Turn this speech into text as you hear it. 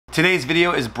Today's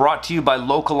video is brought to you by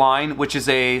Localine, which is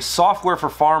a software for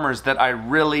farmers that I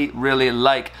really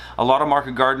like. A lot of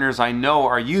market gardeners I know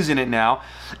are using it now.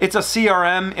 It's a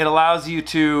CRM. It allows you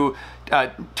to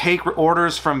take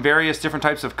orders from various different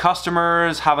types of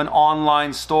customers, have an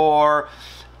online store,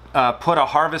 put a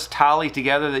harvest tally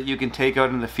together that you can take out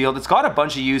in the field. It's got a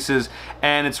bunch of uses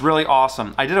and it's really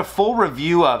awesome. I did a full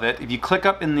review of it. If you click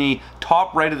up in the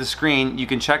top right of the screen, you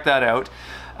can check that out.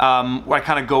 Where I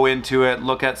kind of go into it,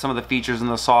 look at some of the features in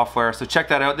the software, so check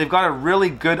that out. They've got a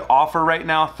really good offer right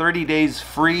now, 30 days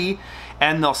free,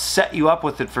 and they'll set you up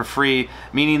with it for free,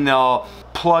 meaning they'll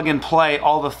plug and play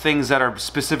all the things that are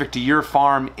specific to your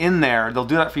farm in there. They'll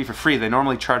do that for you for free. They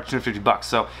normally charge 250 bucks,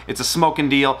 so it's a smoking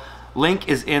deal. Link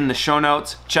is in the show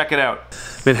notes. Check it out.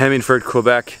 I'm in Hemingford,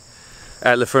 Quebec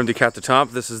at La Ferme du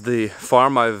Cap-de-Temple. This is the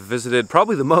farm I've visited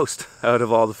probably the most out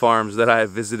of all the farms that I have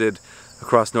visited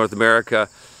across North America.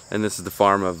 And this is the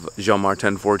farm of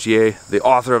Jean-Martin Fortier, the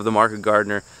author of The Market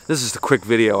Gardener. This is just a quick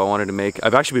video I wanted to make.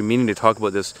 I've actually been meaning to talk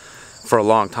about this for a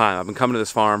long time. I've been coming to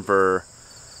this farm for,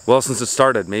 well, since it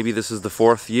started. Maybe this is the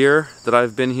 4th year that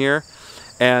I've been here.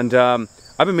 And I've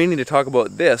been meaning to talk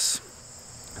about this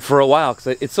for a while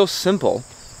because it's so simple,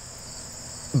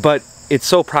 but it's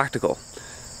so practical.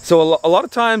 So a lot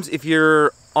of times if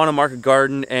you're on a market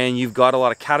garden and you've got a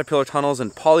lot of caterpillar tunnels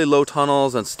and poly-low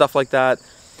tunnels and stuff like that,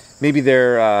 maybe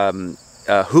they're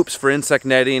hoops for insect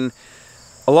netting.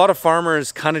 A lot of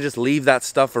farmers kind of just leave that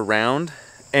stuff around,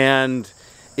 and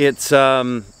it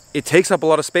takes up a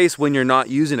lot of space when you're not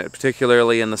using it,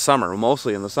 particularly in the summer,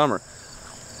 mostly in the summer.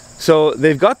 So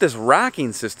they've got this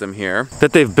racking system here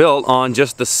that they've built on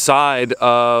just the side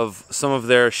of some of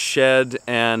their shed,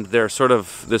 and their sort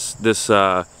of this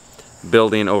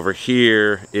building over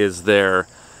here is their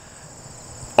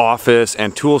office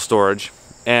and tool storage.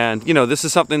 And you know, this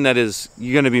is something that is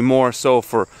going to be more so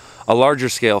for a larger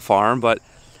scale farm, but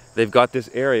they've got this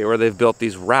area where they've built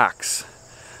these racks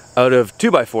out of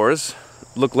 2x4s.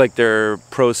 Look like they're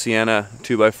Pro Sienna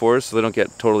 2x4s, so they don't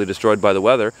get totally destroyed by the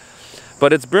weather.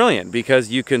 But it's brilliant because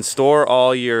you can store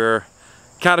all your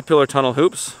caterpillar tunnel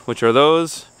hoops, which are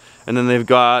those, and then they've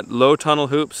got low tunnel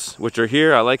hoops, which are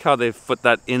here. I like how they've put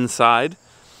that inside,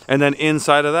 and then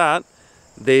inside of that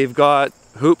they've got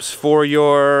hoops for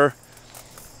your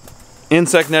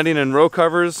insect netting and row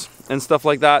covers and stuff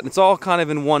like that. It's all kind of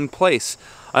in one place.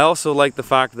 I also like the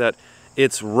fact that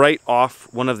it's right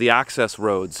off one of the access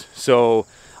roads. So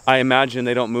I imagine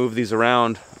they don't move these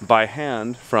around by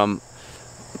hand from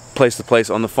place to place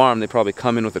on the farm. They probably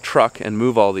come in with a truck and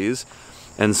move all these.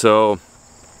 And so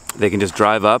they can just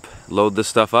drive up, load this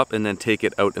stuff up, and then take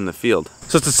it out in the field.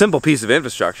 So it's a simple piece of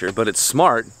infrastructure, but it's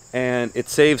smart and it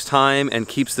saves time and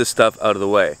keeps this stuff out of the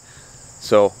way.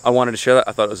 So I wanted to share that.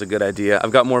 I thought it was a good idea. I've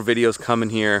got more videos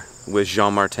coming here with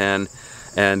Jean-Martin,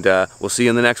 and we'll see you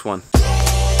in the next one.